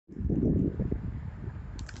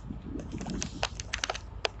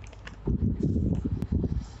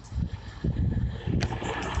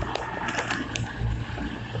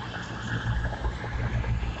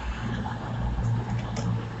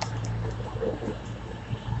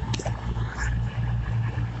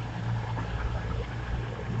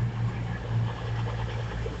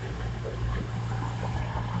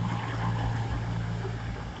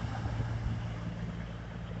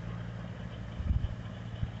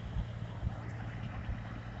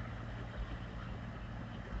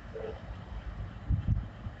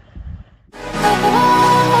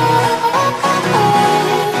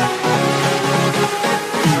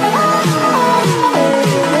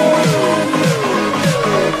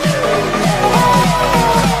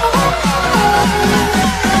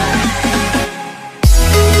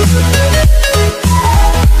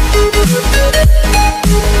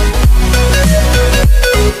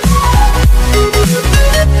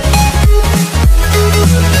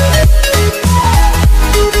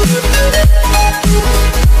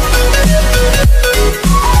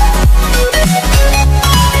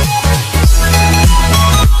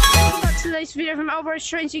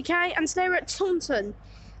22k, and today we're at Taunton,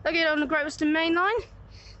 located on the Great Western Main Line.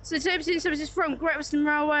 So today we're doing services from Great Western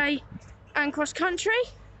Railway and cross country.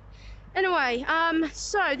 Anyway,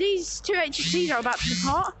 so these two HSCs are about to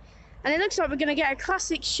depart, and it looks like we're going to get a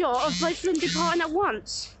classic shot of both of them departing at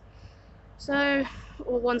once. So,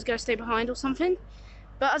 or one's going to stay behind or something.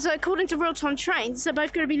 But according to real-time trains, they're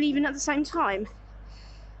both going to be leaving at the same time.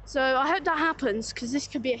 So I hope that happens, because this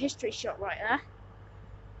could be a history shot right there.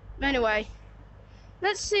 But anyway,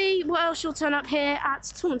 let's see what else you'll turn up here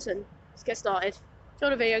at Taunton. Let's get started. Show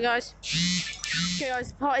the video, guys. Okay, guys,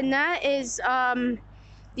 the part in there is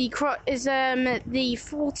the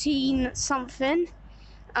 14 something.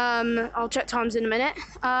 I'll check times in a minute.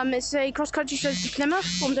 It's a cross-country service to Plymouth,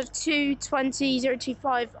 formed of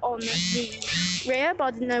 220.025 on the rear, but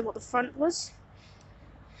I didn't know what the front was.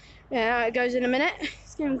 Yeah, it goes in a minute.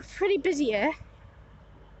 It's getting pretty busy here.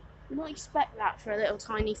 You might expect that for a little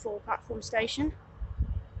tiny 4-platform station.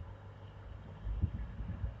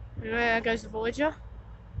 And there goes the Voyager.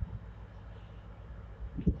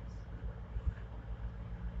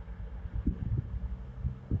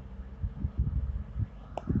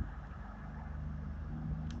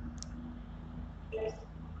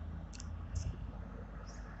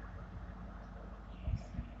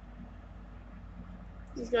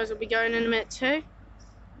 These guys will be going in a minute too.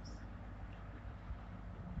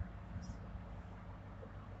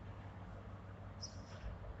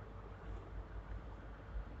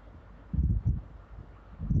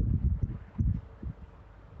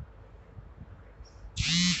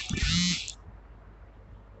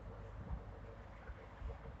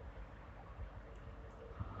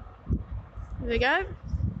 Here we go.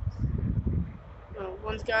 Oh,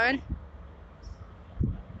 one's going.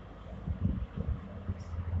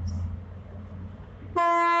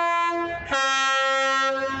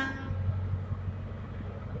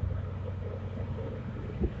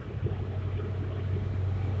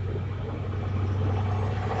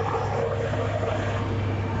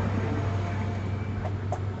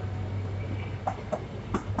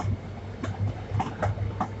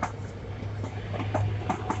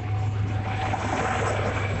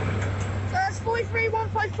 So that's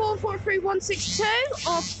 43154, 43162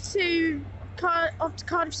 off to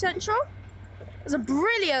Cardiff Central. There's a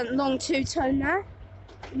brilliant long two-tone there.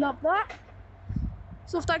 Love that.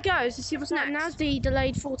 So off that goes. Let's see what's next. Now's the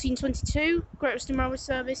delayed 1422 Great Western Railway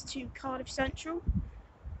service to Cardiff Central. I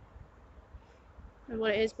don't know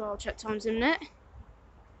what it is, but I'll check times in a minute.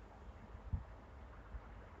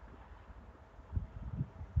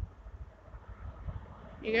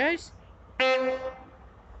 Here goes.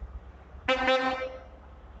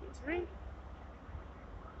 3.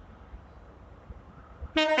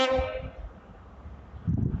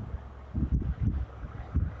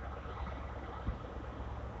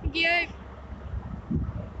 Thank you.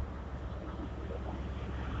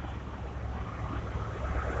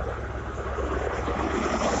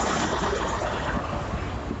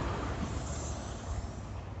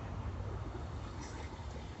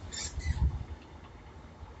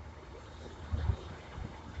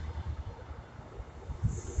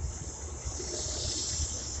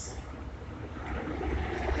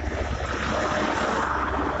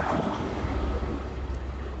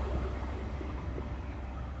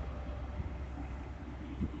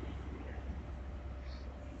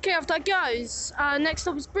 Okay, off that goes. Next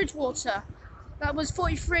up is Bridgewater. That was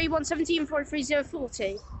 43.117 and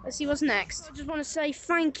 43.040. Let's see what's next. I just want to say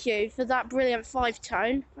thank you for that brilliant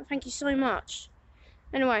 5-tone. Thank you so much.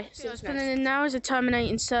 Anyway, so what's putting in now is a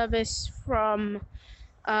terminating service from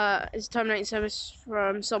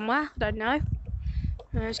somewhere. I don't know.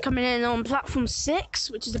 It's coming in on platform 6,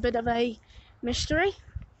 which is a bit of a mystery.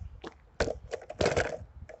 Don't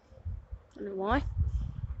know why.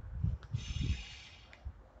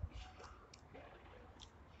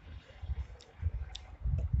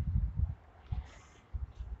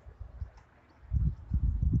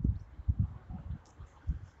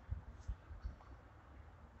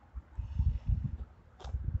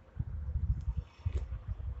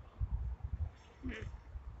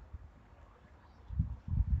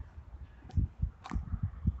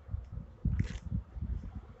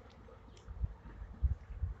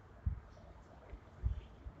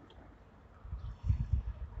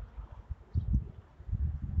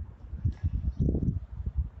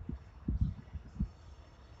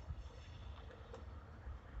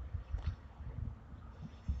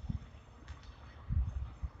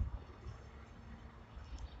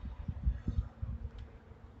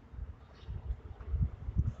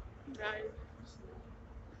 Right.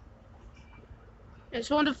 It's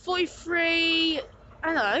 143.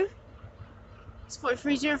 Hello. It's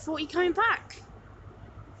 43040 coming back.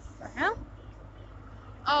 The hell?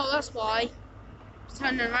 Oh, that's why. It's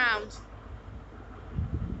turning around.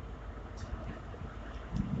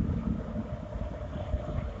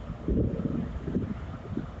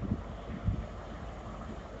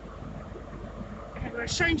 For a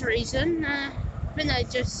strange reason, I think they're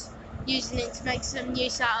just using it to make some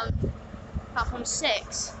use out of platform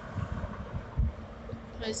 6.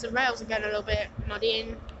 Because the rails are getting a little bit muddy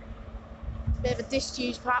and it's a bit of a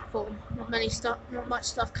disused platform. Not much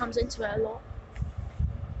stuff comes into it a lot.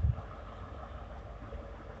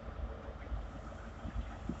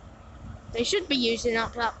 They should be using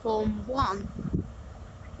that platform 1.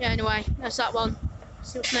 Yeah, anyway, that's that one.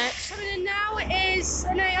 See what's next. Coming in now is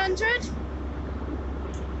an 800.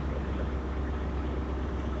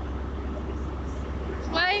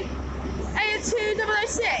 Way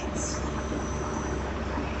 82006.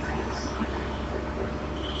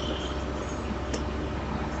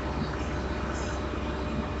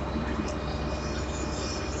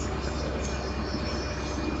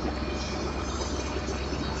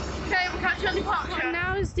 Okay, we'll catch you on the departure.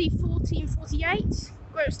 Now is the 1448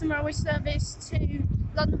 Great Western Railway service to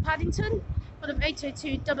London Paddington for the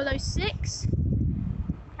 802.006.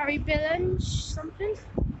 Harry Billinge something.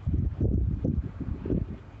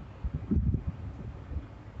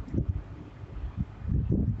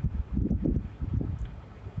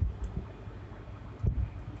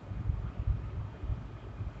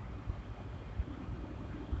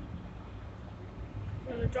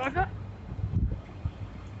 The driver.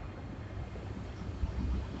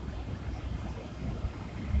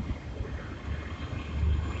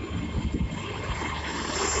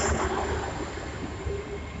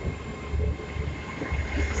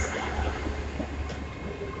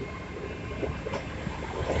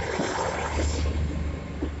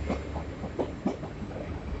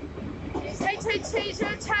 It's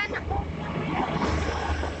 802.010.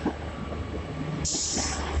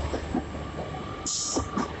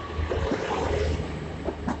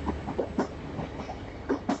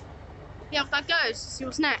 Yeah, off that goes. See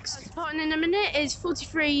what's next. Starting in a minute is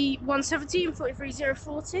 43.170 and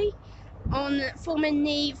 43.040 on forming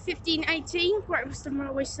the 1518 Great Western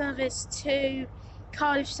Railway service to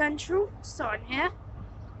Cardiff Central. Starting here.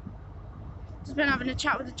 Just been having a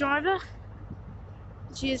chat with the driver.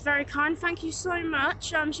 She is very kind. Thank you so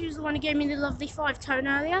much. She was the one who gave me the lovely 5-tone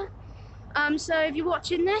earlier. So if you're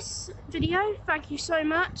watching this video, thank you so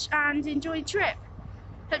much and enjoy the trip.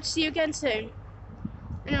 Hope to see you again soon.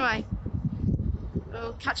 Anyway.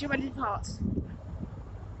 We'll catch you when it departs.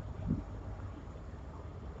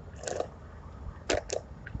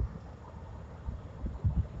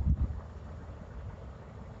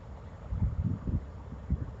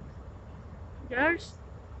 Goes.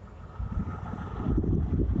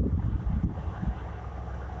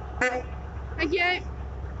 Thank you.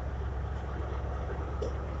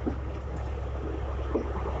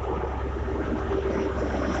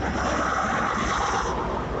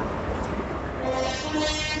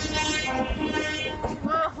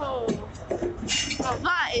 Whoa. Oh,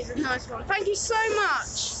 that is a nice one. Thank you so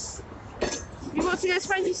much. If you're watching this,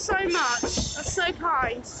 thank you so much. That's so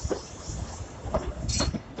kind.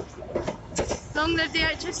 Long live the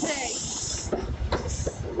HSC.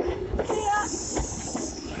 Yeah.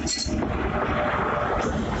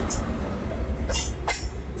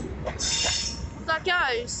 That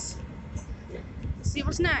goes. Let's see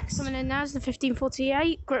what's next. Coming in now is the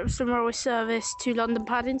 1548 Great Western Railway service to London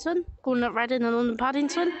Paddington. Calling up Reading and London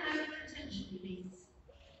Paddington.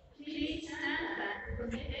 Please stand back from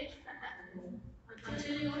the edge of the platform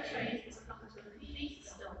until your train has come to a complete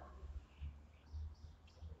stop.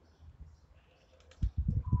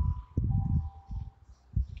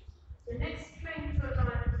 The next train to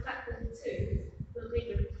arrive at platform 2 will be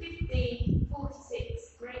the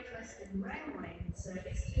 1546 Great Western Railway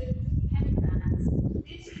service to Penzance.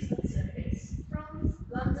 This is the service from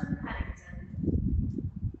London Paddington.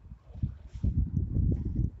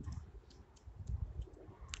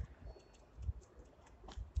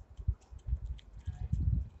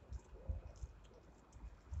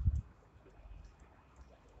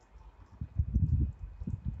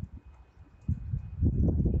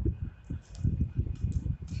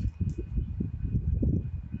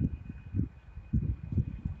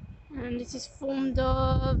 And it is formed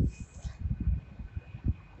of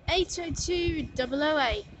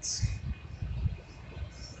 802.008.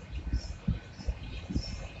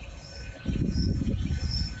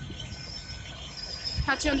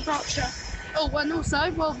 Catch you on departure. Oh, and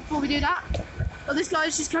also, well, before we do that, well, this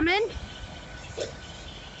guy's just come in.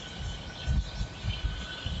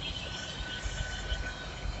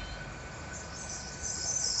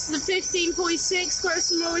 the 1546 Great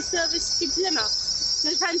Western Railway service to Plymouth.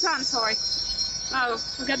 No, Taunton, sorry. Oh,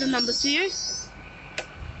 I'll get the numbers for you.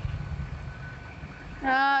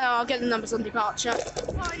 I'll get the numbers on departure.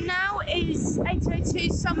 Right now is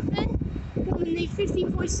 8:02 something. On the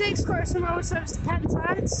 1546 Great Western Railway service to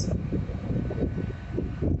Penzance.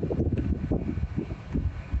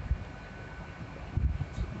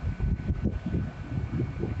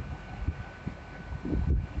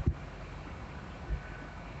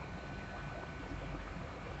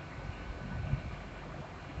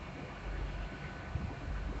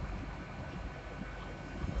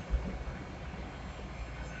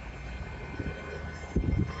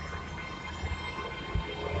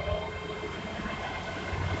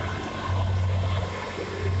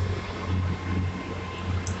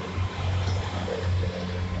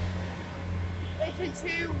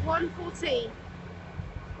 To 114.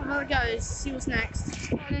 How it goes, see what's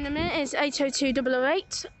next. Right, in a minute is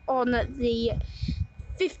 8:02 on the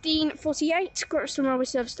 1548 Great Western Railway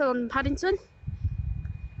service to London Paddington.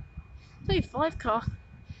 It's only 5 car.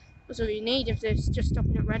 That's all you need if there's just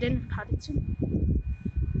stopping at Reading, Paddington.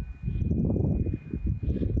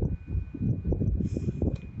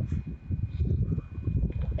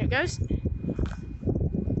 There it goes.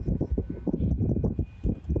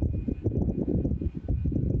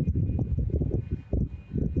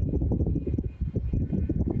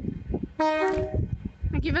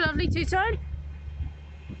 Thank you for lovely two-tone.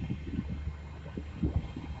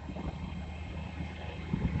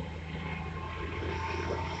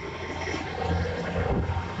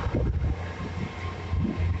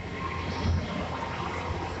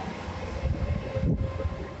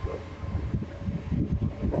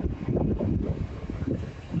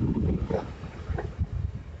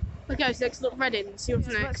 Okay, so let's look Reading, see what's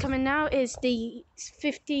next. What's coming now is the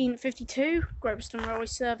 1552 Great Western Railway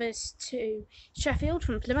service to Sheffield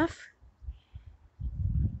from Plymouth.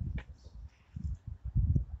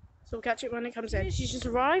 So we'll catch it when it comes in. She's just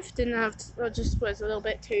arrived, didn't have to, or just was a little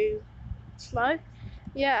bit too slow.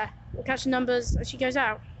 Yeah, we'll catch the numbers as she goes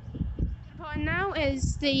out. The point now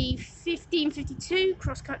is the 1552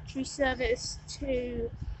 cross-country service to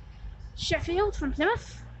Sheffield from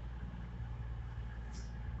Plymouth.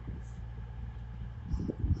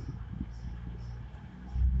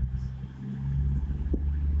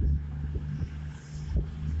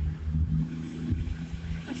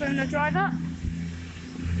 I'm from the driver.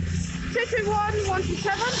 231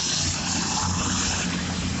 127.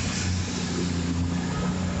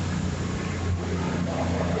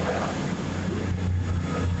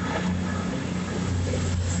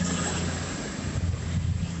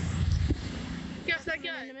 Guess that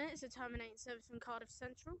goes. In a minute, it's a terminating service from Cardiff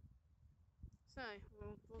Central. So,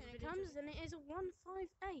 when it comes, and it is a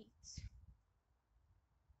 158.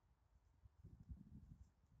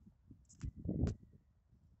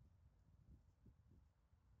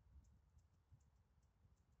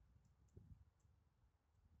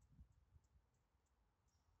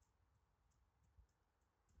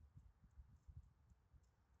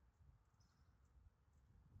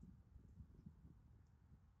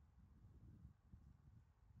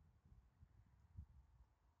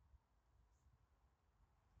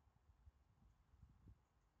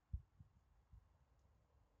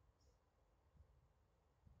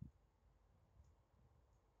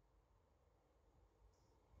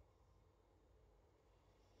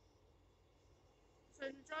 So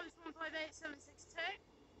the driver's 158762.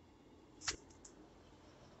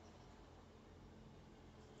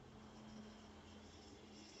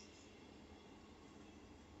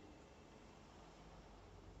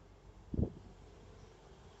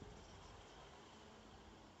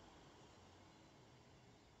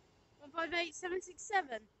 One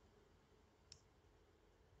 158767.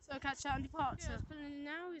 So I'll catch that on departure. What's pulling in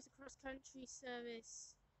now is a cross-country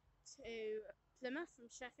service to Plymouth from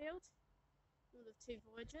Sheffield. All of 2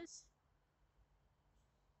 voyages.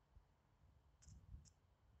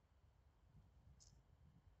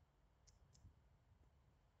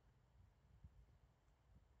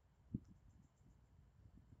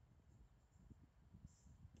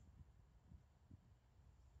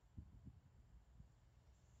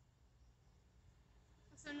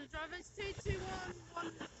 So the driver's 221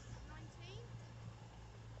 119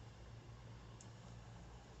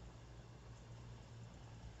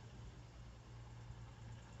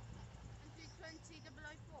 and 220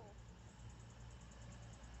 004.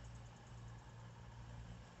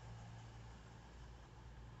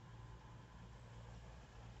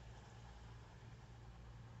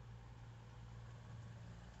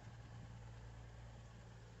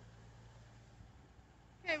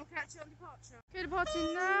 Okay, we'll catch you on departure. Okay,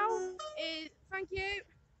 departing now is, thank you.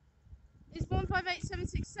 is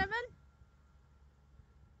 158767.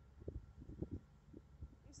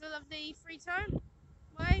 It's the lovely free tone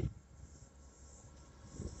wave.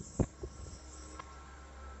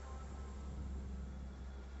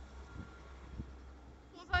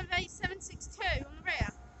 158762.